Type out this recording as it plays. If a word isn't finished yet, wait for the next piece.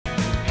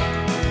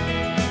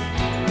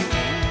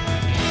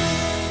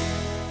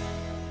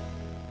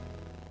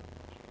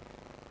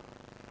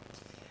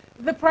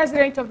The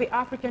president of the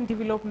African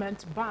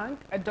Development Bank,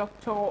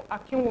 Dr.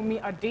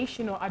 Akinwumi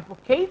Adesina,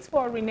 advocates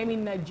for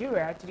renaming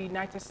Nigeria to the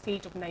United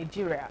States of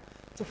Nigeria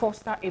to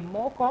foster a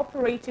more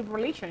cooperative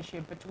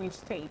relationship between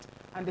state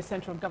and the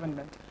central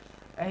government.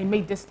 He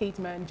made this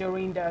statement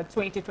during the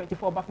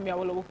 2024 Bafemi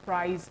Awolowo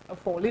Prize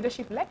for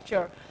Leadership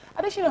lecture.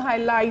 Adesina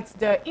highlights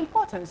the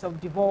importance of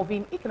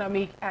devolving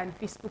economic and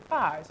fiscal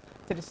powers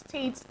to the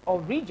states or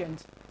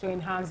regions to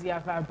enhance their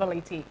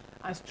viability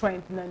and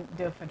strengthen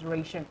the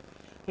federation.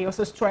 He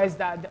also stressed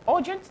that the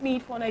urgent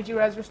need for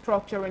Nigeria's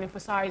restructuring,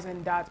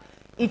 emphasizing that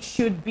it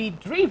should be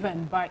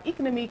driven by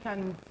economic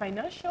and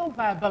financial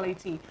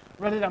viability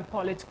rather than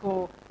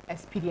political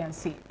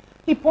expediency.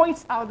 He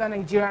points out that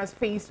Nigerians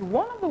face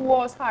one of the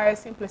world's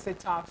highest implicit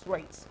tax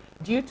rates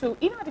due to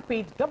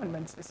inadequate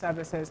government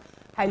services,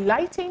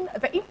 highlighting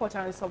the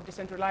importance of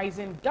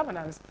decentralizing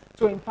governance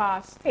to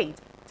empower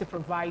states to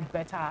provide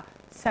better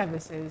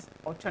services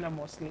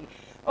autonomously.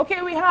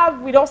 Okay, we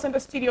have with us in the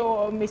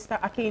studio Mr.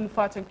 Akin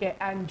Fatunke,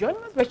 and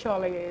joining us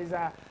virtually is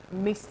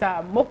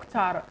Mr.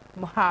 Mukhtar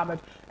Mohammed.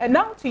 And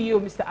now to you,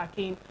 Mr.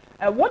 Akin,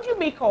 what do you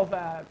make of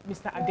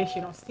Mr.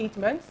 Adesina's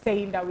statement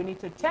saying that we need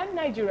to turn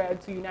Nigeria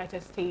to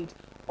United States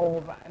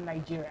of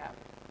Nigeria?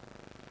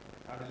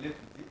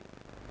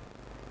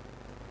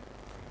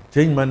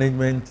 Change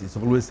management is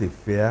always a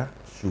fear.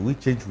 Should we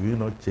change, will you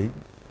not change?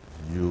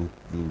 You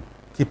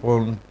keep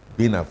on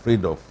being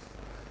afraid of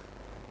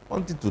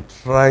wanting to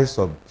try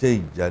some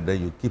change, and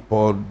then you keep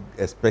on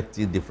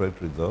expecting different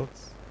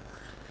results.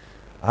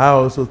 I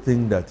also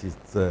think that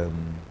it's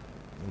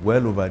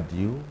well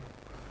overdue.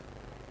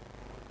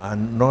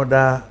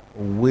 Another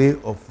way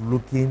of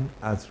looking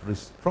at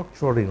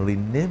restructuring,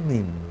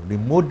 renaming,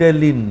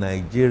 remodeling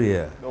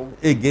Nigeria. No.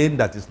 Again,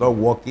 that is not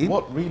working.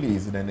 What really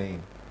is in a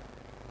name?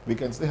 We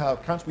can still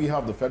have, can't we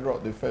have the federal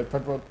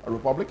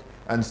republic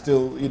and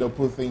still,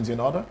 put things in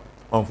order?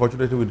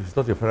 Unfortunately, it's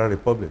not a federal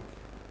republic.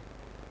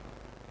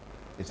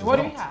 So what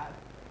do we have,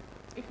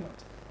 if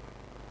not?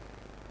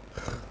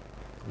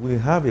 We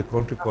have a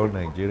country called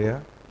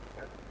Nigeria.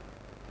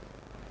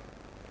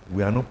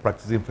 We are not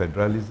practicing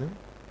federalism.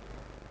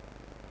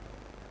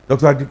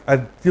 Dr.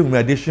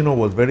 Akinwumi Adesina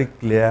was very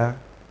clear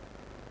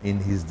in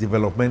his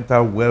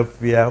developmental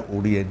welfare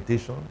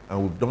orientation,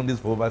 and we've done this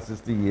for over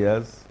 60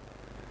 years.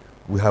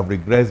 We have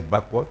regressed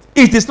backwards.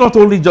 It is not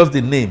only just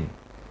the name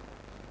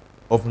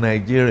of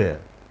Nigeria.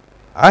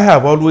 I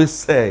have always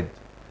said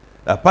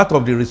that part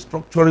of the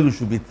restructuring we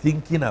should be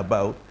thinking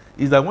about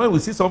is that when we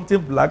see something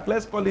black,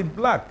 let's call it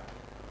black.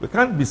 We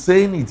can't be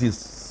saying it is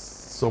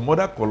some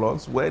other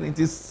colors when it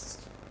is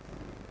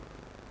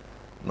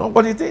not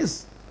what it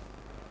is.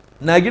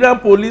 Nigerian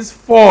police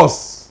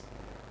force.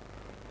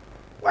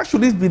 Why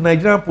should it be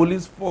Nigerian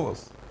police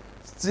force?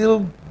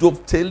 Still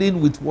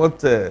dovetailing with what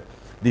the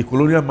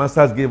colonial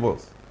masters gave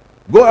us.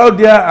 Go out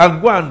there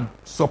and go and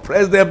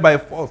suppress them by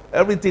force.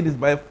 Everything is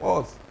by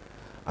force.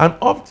 And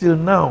up till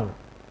now,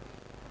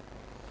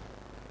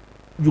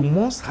 you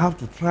must have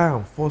to try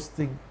and force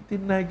things. The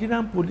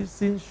Nigerian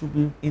policing should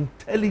be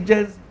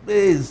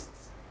intelligence-based.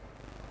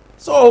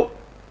 So,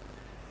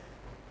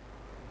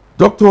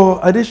 Dr.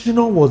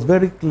 Adesina was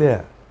very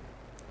clear.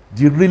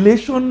 The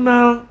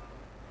relational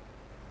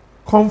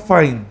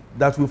confine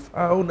that we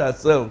found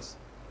ourselves,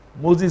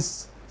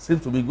 Moses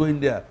seems to be going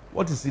there.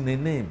 What is in a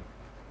name?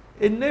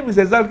 A name is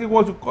exactly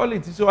what you call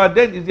it. It's your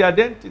identity. It's the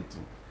identity.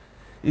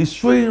 It's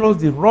showing us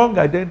the wrong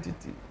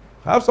identity.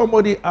 Have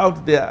somebody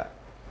out there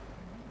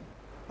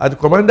at the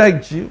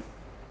commander-in-chief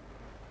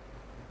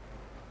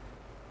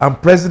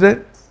and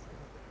president,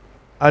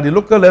 at the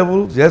local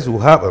levels, yes, we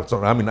have,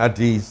 at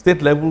the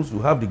state levels, you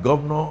have the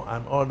governor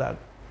and all that.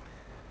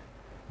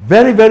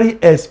 Very, very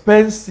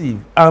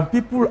expensive, and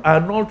people are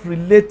not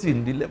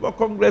relating. The Labour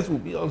Congress will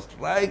be on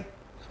strike.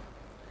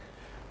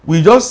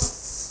 We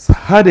just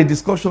had a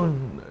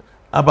discussion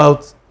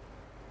about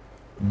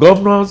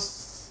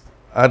governors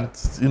and,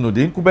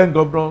 the incumbent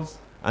governors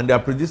and their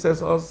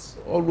predecessors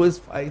always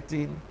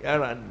fighting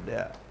here and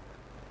there.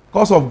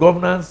 Cost of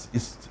governance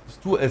is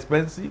too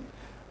expensive,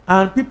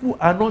 and people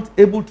are not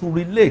able to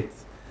relate.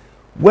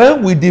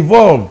 When we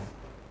devolve,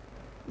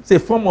 it's a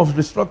form of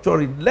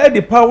restructuring. Let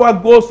the power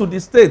go to the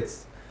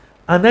states,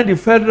 and then the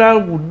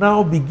federal will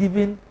now be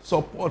giving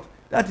support.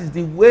 That is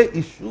the way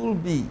it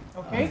should be.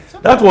 Okay.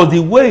 That was the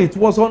way it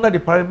was under the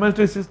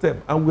parliamentary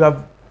system, and we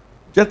have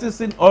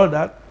jettisoned all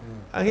that,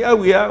 and here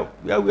we are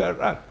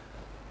at.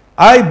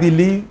 I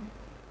believe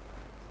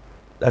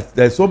that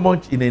there's so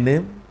much in a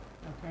name.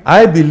 Okay.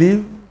 I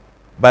believe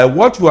by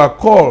what you are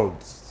called,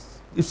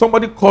 if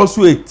somebody calls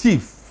you a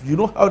thief, you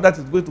know how that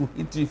is going to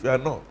hit you if you are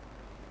not.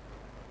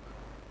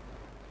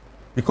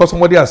 Because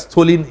somebody has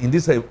stolen in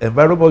this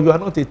environment, you are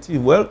not a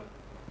thief. Well,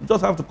 you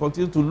just have to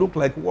continue to look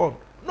like one.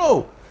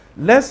 No.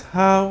 Let's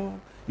have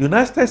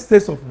United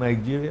States of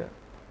Nigeria,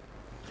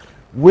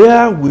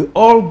 where we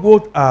all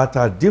go at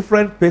our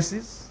different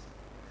paces,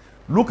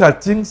 look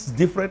at things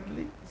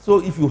differently.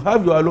 So if you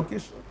have your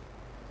allocation,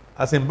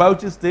 as in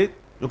Bauchi State,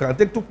 you can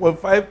take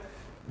 2.5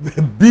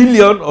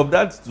 billion of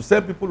that to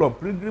send people on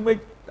pilgrimage.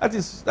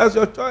 That's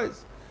your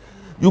choice.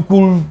 You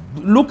could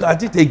look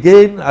at it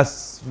again,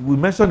 as we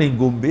mentioned in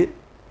Gombe.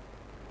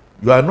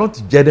 You are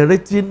not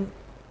generating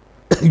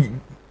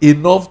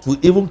enough to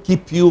even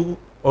keep you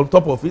on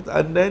top of it,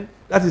 and then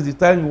that is the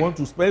time you want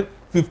to spend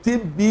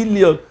 15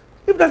 billion.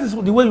 If that is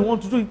the way you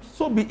want to do it,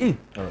 so be it.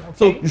 Right. Okay.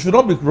 So you should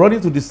not be running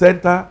to the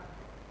center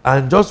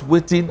and just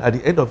waiting at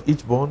the end of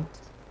each month,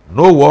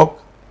 no work,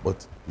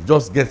 but you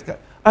just get,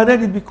 and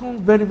then it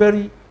becomes very,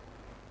 very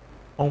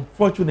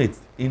unfortunate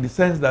in the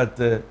sense that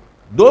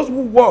those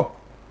who work,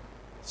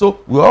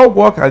 so we all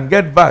work and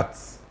get VAT.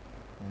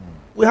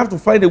 We have to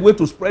find a way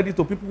to spread it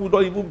to people who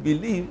don't even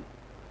believe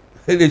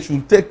they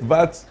should take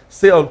VAT,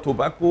 say on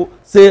tobacco,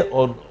 say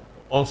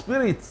on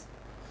spirits.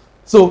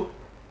 So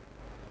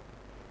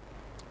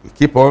we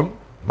keep on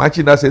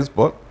matching that same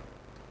spot,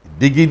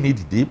 digging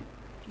it deep.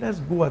 Let's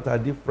go at our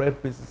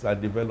different paces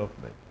and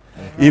development.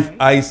 If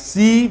I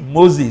see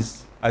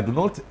Moses, I do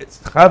not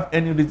have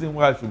any reason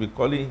why I should be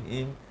calling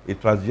him a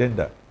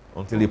transgender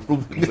until he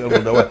proves himself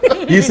otherwise.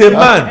 He's a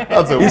man.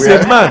 He's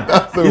a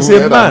man. He's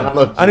a man.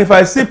 Analogy. And if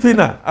I see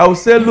Pina, I will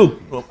say, look,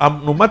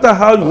 no matter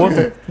how you want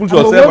to put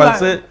yourself and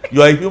say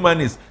you are a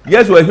humanist.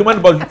 Yes, you are a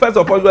human, but first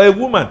of all, you are a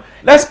woman.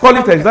 Let's call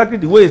it exactly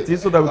the way it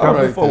is so that we can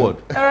move forward.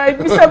 All right,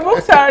 Mr.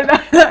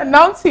 Mukhtar,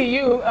 now to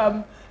you.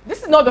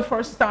 This is not the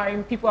first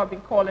time people have been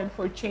calling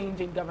for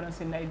change in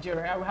governance in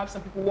Nigeria. We have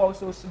some people who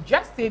also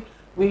suggested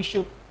we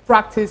should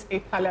practice a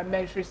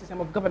parliamentary system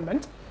of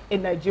government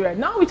in Nigeria.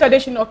 Now with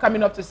Adesina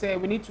coming up to say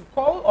we need to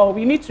call or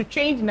we need to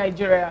change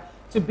Nigeria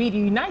to be the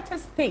United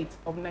States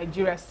of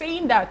Nigeria,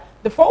 saying that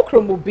the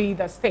fulcrum will be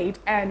the state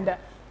and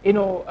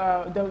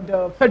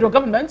the federal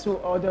government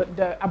or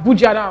the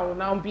Abuja now will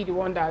now be the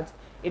one that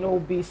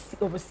will be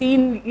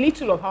overseeing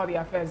little of how the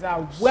affairs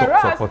are.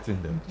 Whereas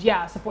supporting them.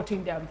 Yeah,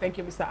 supporting them. Thank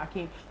you, Mr.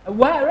 Akin.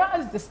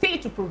 Whereas the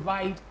state will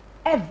provide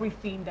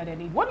everything that they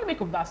need. What do you make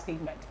of that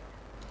statement?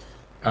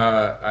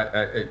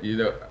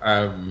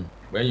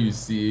 When you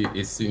see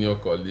a senior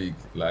colleague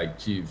like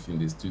Chief in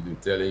the studio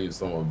telling you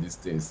some of these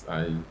things,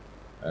 and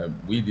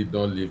we did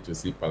not live to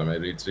see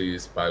parliamentary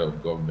part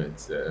of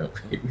government.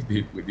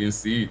 We didn't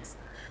see it.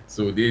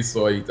 So they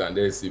saw it and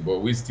they see, but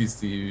we still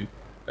see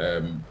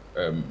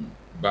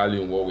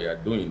value in what we are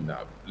doing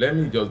now. Let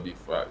me just be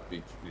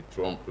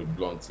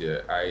blunt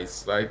here.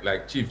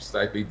 Like Chief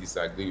slightly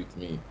disagree with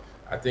me.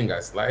 I think I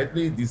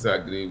slightly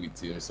disagree with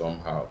him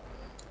somehow.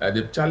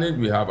 The challenge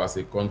we have as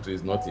a country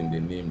is not in the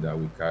name that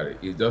we carry.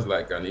 It's just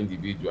like an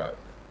individual.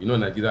 You know,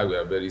 Nigeria, we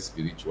are very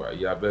spiritual.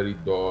 You are very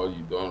dull,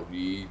 you don't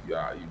read,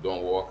 you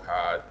don't work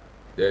hard.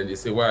 Then they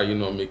say, why are you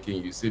not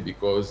making? You say,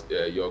 because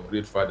your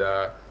great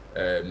father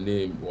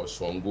name was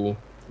Shongo.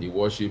 He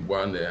worshipped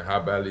one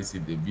herbalist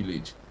in the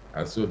village.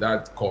 And so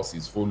that cause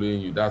is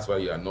following you. That's why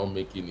you are not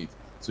making it.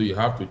 So you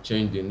have to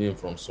change the name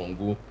from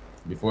Songo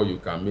before you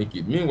can make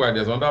it. Meanwhile,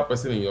 there's another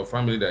person in your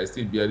family that is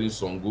still bearing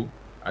Songo,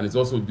 and it's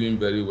also doing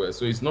very well.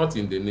 So it's not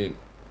in the name.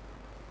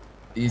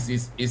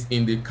 It's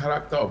in the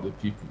character of the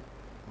people.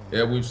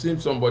 We've seen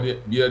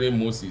somebody bearing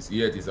Moses,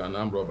 yet it's an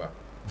armed robber.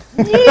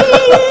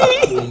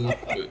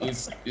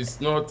 It's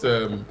not...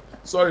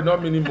 sorry,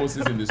 not many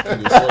Moses in the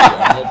studio. Sorry,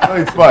 no,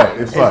 it's fine.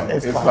 It's fine.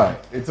 It's fine.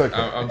 It's okay.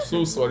 I'm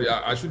so sorry.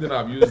 I shouldn't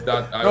have used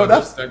that. No,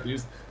 that's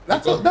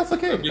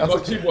okay. Because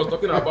that's Chief was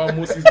talking about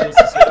Moses, so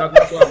that's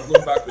why I'm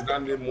going back to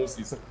that name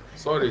Moses.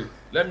 Sorry,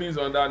 let me use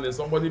on that name.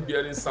 Somebody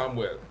bearing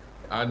Samuel,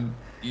 and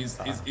is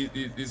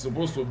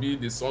supposed to be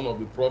the son of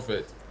the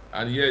prophet,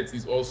 and yet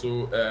he's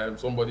also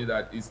somebody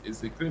that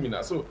is a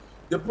criminal. So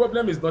the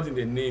problem is not in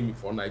the name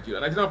for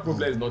Nigeria. Nigerian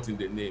problem is not in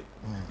the name.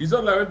 It's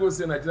not like when people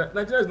say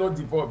Nigeria is not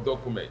devoid of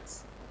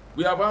documents.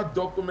 We have had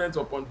document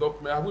upon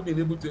document. Have we been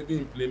able to even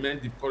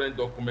implement the current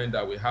document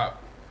that we have?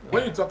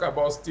 When you talk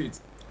about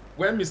states,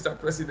 when Mr.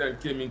 President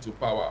came into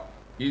power,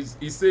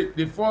 he said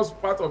the first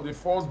part of the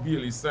first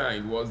bill he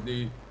signed was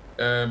the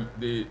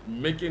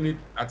making it,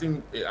 I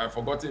think I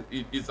forgot it,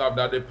 it's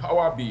about the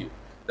power bill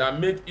that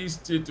make each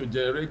state to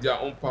generate their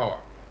own power.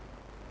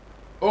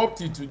 Up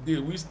to today,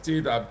 we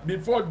state that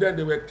before then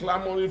they were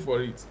clamoring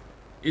for it.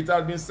 It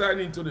has been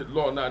signed into the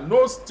law. Now,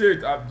 no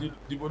state have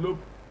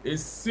developed a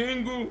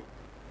single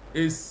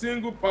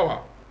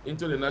power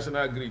into the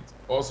national grid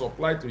or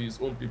supply to its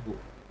own people.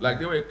 Like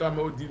they were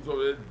clamoring,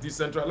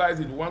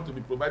 decentralized it, we want to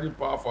be providing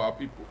power for our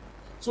people.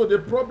 So the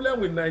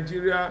problem with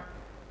Nigeria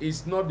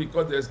is not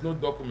because there's no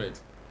document.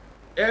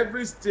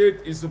 Every state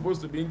is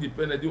supposed to be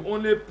independent. The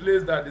only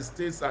place that the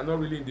states are not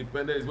really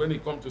independent is when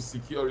it comes to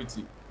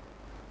security.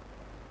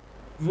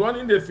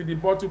 Running the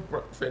filibuster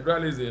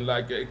federalism,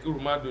 like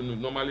Kurumadu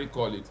normally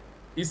call it,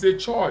 is a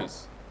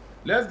choice.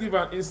 Let's give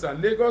an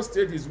instance. Lagos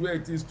State is where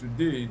it is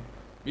today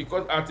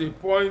because at a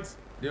point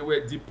they were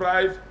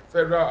deprived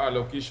federal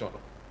allocation,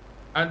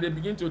 and they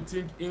begin to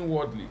think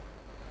inwardly,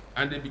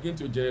 and they begin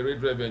to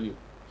generate revenue.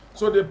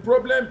 So the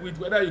problem with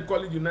whether you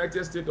call it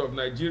United States of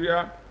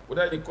Nigeria,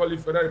 whether you call it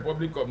Federal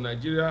Republic of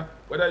Nigeria,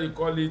 whether you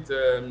call it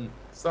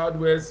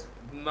Southwest,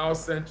 now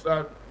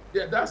Central,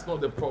 that's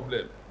not the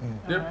problem.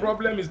 The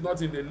problem is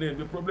not in the name.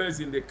 The problem is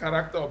in the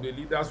character of the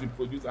leaders we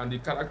produce and the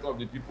character of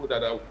the people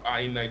that are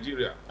in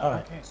Nigeria.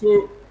 Okay.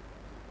 So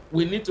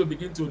we need to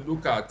begin to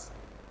look at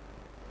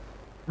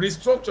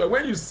restructure.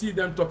 When you see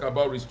them talk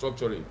about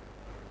restructuring,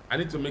 I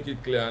need to make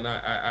it clear, and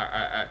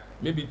I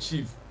maybe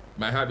Chief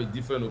might have a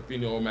different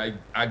opinion or might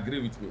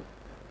agree with me.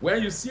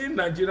 When you see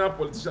Nigerian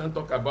politicians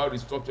talk about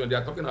restructuring, they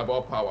are talking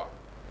about power.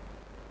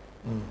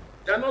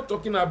 They are not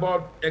talking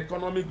about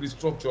economic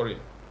restructuring.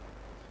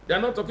 They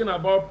are not talking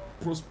about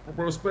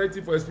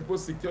prosperity for his people,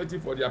 security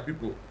for their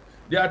people.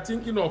 They are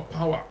thinking of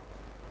power.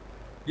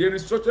 The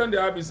restructuring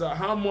they have is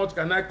how much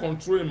can I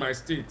control in my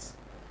state,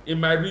 in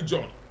my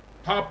region?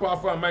 How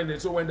powerful am I?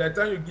 So when the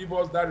time you give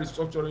us that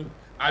restructuring,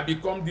 I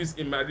become this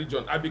in my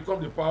region. I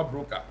become the power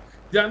broker.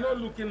 They are not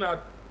looking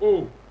at,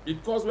 oh,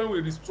 because when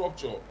we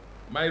restructure,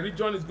 my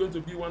region is going to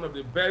be one of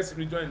the best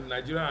regions in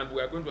Nigeria and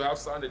we are going to have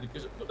sound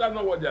education. No, that's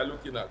not what they are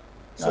looking at.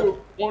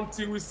 So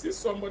until we see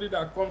somebody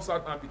that comes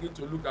out and begin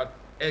to look at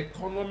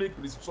economic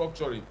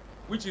restructuring,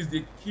 which is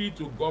the key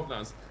to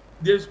governance,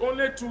 there's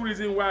only two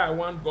reasons why I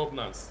want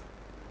governance: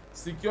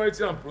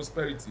 security and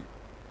prosperity.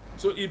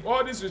 So if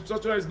all this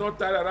restructuring is not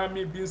tied around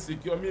me being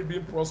secure, me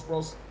being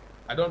prosperous,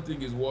 I don't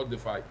think it's worth the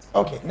fight.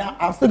 Okay, now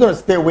I'm still going to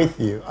stay with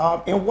you.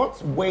 In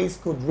what ways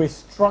could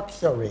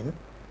restructuring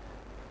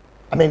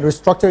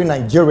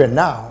Nigeria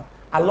now,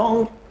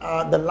 along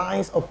the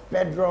lines of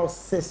federal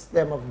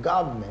system of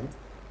government,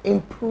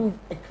 improve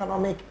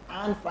economic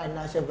and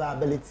financial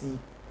viability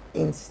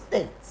in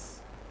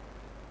states?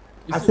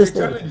 You see, the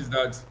challenge is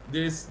that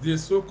they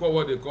so-called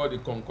what they call the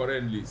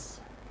concurrent list,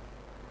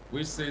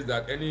 which says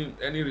that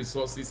any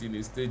resources in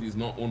a state is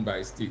not owned by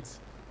a state.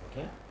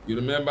 Okay. You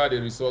remember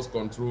the resource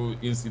control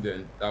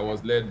incident that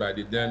was led by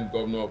the then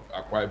governor of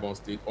Akwa Ibom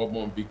State,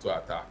 Obon Victor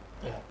Atta.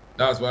 Yeah.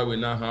 That's why we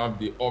now have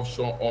the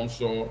offshore,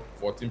 onshore,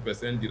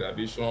 14%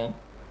 derivation.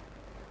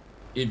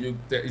 Is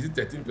it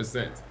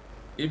 13%?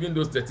 Even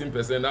those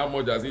 13%, how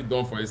much has it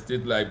done for a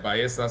state like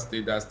Bayelsa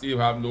State that still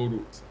have no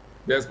root?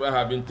 That's why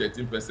having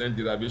 13%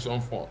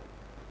 derivation fund.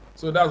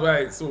 So that's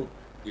why,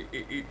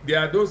 there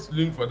are those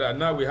links for that.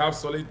 Now we have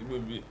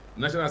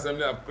National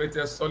Assembly have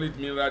created solid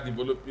mineral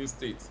developing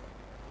states.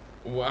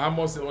 How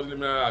much solid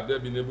mineral have they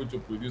been able to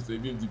produce to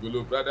even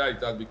develop? Rather,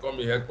 it has become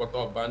a headquarter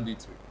of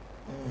banditry.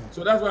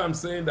 So that's why I'm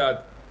saying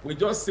that we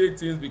just say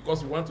things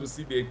because we want to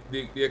see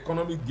the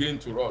economic gain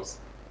to us.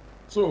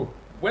 So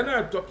when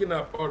I'm talking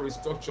about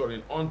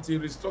restructuring, until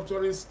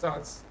restructuring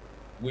starts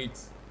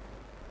with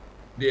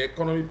the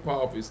economic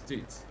power of a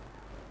state,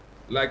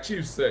 like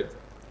Chief said,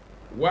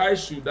 why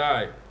should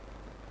I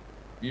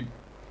be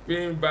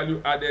paying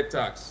value-added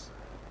tax?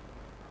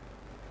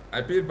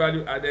 I pay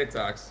value-added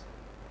tax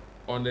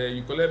on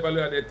you collect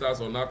value-added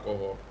tax on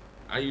alcohol,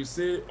 and you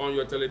say on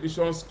your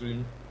television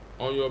screen,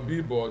 on your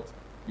billboard,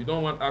 you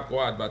don't want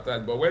alcohol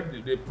advertised, but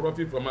when they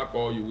profit from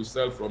alcohol, you will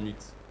sell from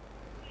it.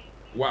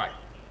 Why?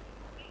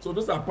 So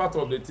those are part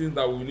of the things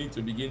that we need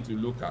to begin to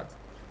look at.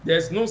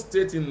 There's no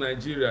state in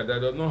Nigeria that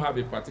does not have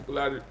a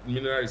particular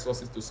mineral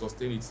resources to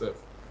sustain itself.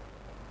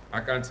 I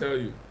can tell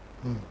you.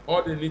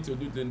 All they need to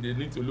do, then they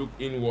need to look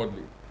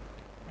inwardly.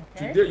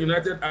 Okay. Today,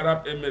 United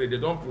Arab Emirates, they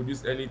don't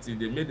produce anything.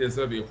 They made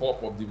themselves a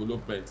hub of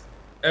development.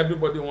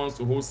 Everybody wants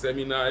to hold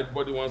seminar.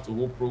 Everybody wants to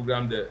hold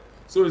program there.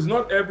 So it's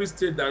not every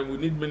state that we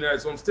need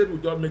minerals. Some states will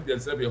just make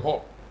themselves a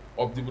hub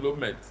of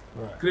development,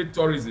 create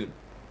tourism.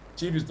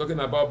 Chief is talking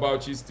about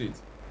Bauchi State.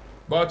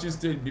 Bauchi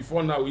State,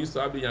 before now, we used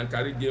to have the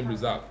Yankari Game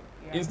Reserve.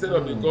 Instead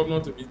of the governor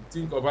to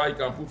think of how he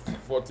can put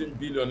 14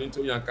 billion into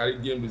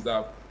Yankari Game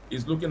Reserve,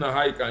 he's looking at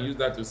how he can use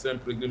that to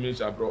send pilgrimage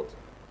abroad.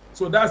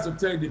 So that's to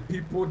tell the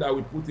people that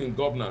we put in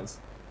governance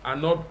are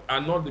not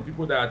the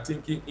people that are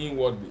thinking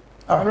inwardly.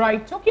 All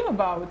right, talking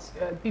about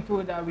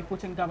people that we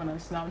put in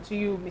governance now, to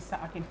you,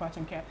 Mr. Akin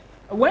Fatunke.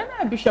 When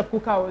Bishop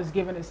Kuka was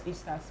given his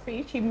Easter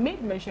speech, he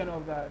made mention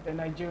of the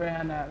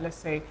Nigerian, let's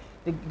say,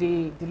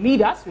 the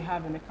leaders we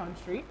have in the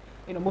country,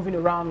 moving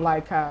around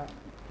like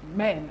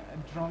men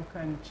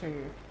drunken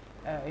to,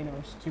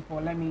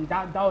 stupor.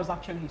 That was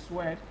actually his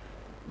word.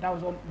 That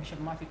was what Bishop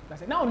Matthew Kuka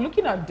said. Now,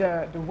 looking at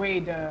the way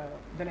the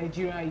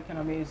Nigerian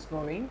economy is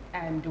going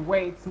and the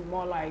way it's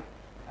more like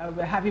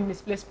we're having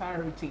misplaced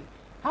priority,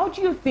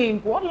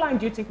 what line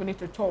do you think we need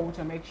to toe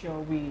to make sure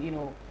we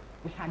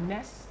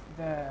harness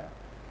the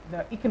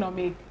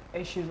economic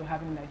issues we're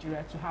having in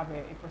Nigeria to have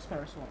a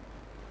prosperous one?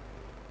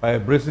 By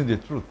embracing the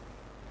truth,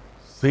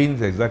 saying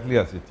it exactly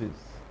as it is.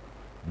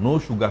 No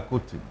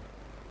sugarcoating.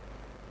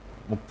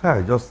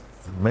 Mukhtar just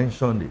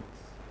mentioned it.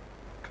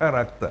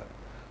 Character.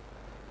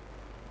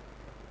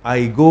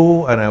 I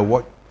go and I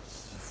watch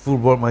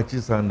football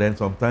matches, and then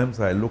sometimes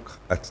I look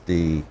at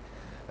the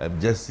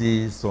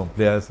jerseys some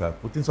players are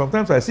putting.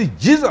 Sometimes I see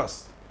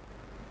Jesus.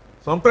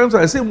 Sometimes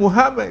I see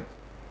Muhammad.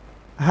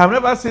 I have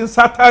never seen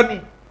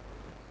Satan.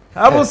 I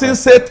haven't seen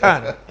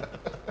Satan.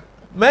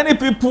 Many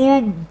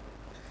people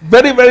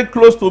very, very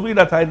close to me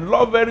that I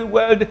love very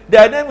well,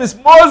 their name is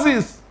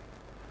Moses.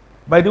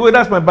 By the way,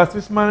 that's my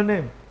baptismal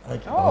name.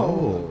 Okay.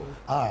 Oh,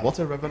 what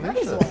a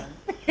revelation.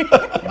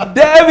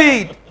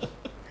 David.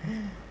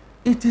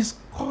 It is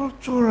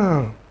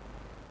cultural.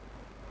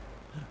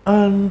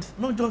 And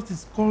not just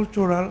it's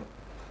cultural,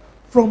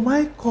 from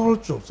my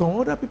culture, some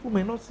other people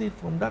may not see it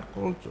from that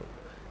culture.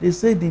 They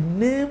say the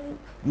name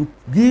you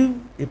give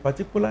a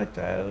particular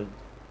child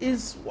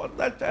is what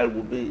that child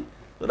will be.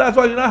 So that's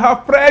why you now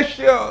have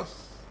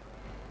precious.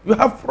 You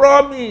have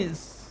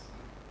promise.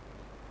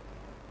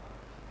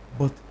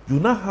 But you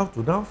now have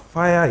to now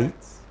fire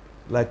it,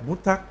 like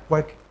Mutak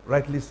quite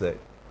rightly said.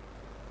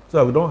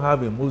 So we don't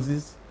have a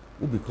Moses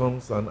who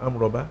becomes an armed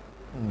robber.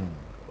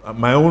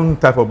 My own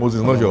type of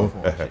Moses, not your own.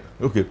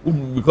 Okay, who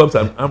becomes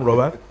an armed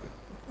robber.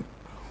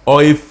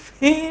 Or a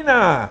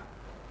Fina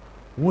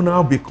who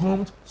now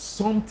becomes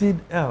something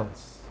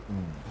else.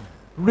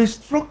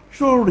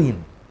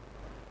 Restructuring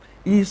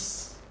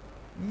is,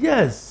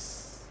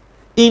 yes,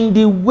 in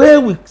the way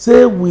we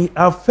say we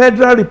are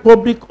Federal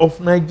Republic of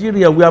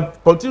Nigeria, we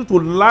have continued to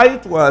lie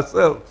to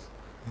ourselves.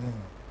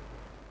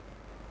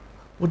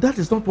 But that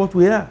is not what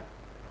we are.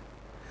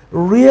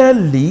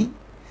 Really,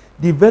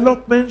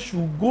 development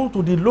should go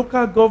to the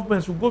local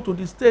government, should go to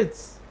the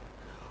states.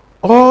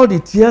 All the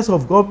tiers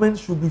of government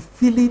should be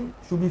filling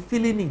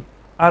it,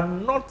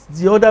 and not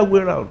the other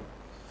way around.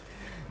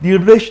 The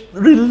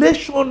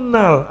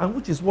relational, and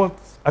which is what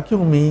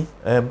Akinwumi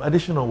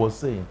Adesina was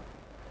saying.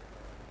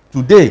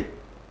 Today,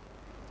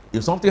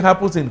 if something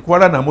happens in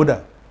Kwara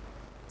Namoda,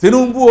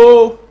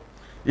 Tinubu,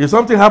 if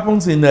something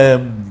happens in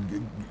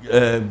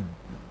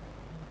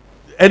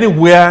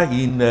anywhere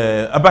in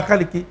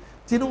Abakaliki,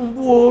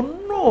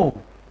 Tinubu,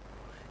 no.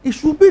 It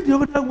should be the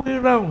other way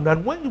around.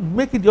 And when you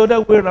make it the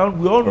other way around,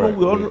 we all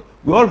know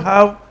we all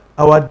have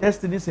our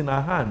destinies in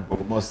our hand. But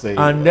we must say,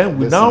 and then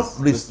we now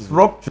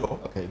restructure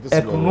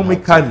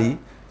economically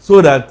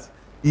so that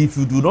if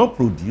you do not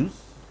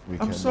produce,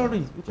 I'm sorry,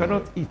 you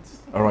cannot eat.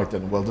 All right,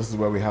 then. Well, this is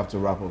where we have to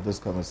wrap up this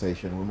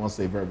conversation. We must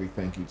say a very big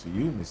thank you to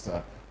you,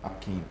 Mr.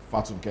 Akin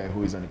Fatunke,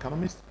 who is an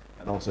economist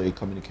and also a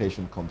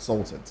communication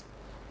consultant.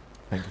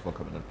 Thank you for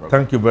coming on the program.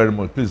 Thank you very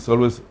much. Please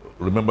always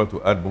remember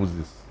to add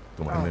Moses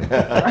to my name.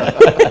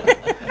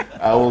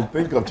 I will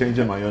think of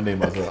changing my own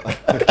name as well.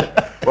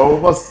 Well,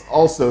 we must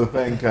also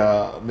thank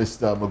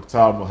Mr.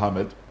 Mukhtar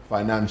Mohammed,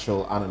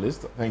 financial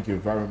analyst. Thank you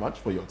very much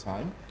for your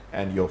time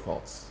and your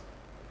thoughts.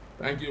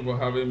 Thank you for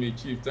having me,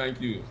 Chief.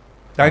 Thank you.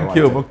 Thank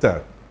you,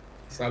 Mukhtar.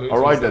 All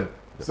right, then.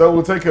 So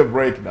we'll take a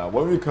break now.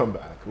 When we come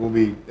back, we'll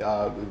be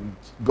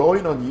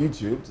going on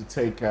YouTube to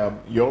take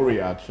your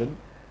reaction,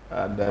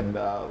 and then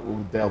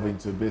we'll delve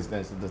into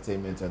business,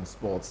 entertainment, and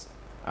sports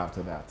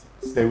after that.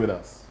 Stay with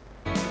us.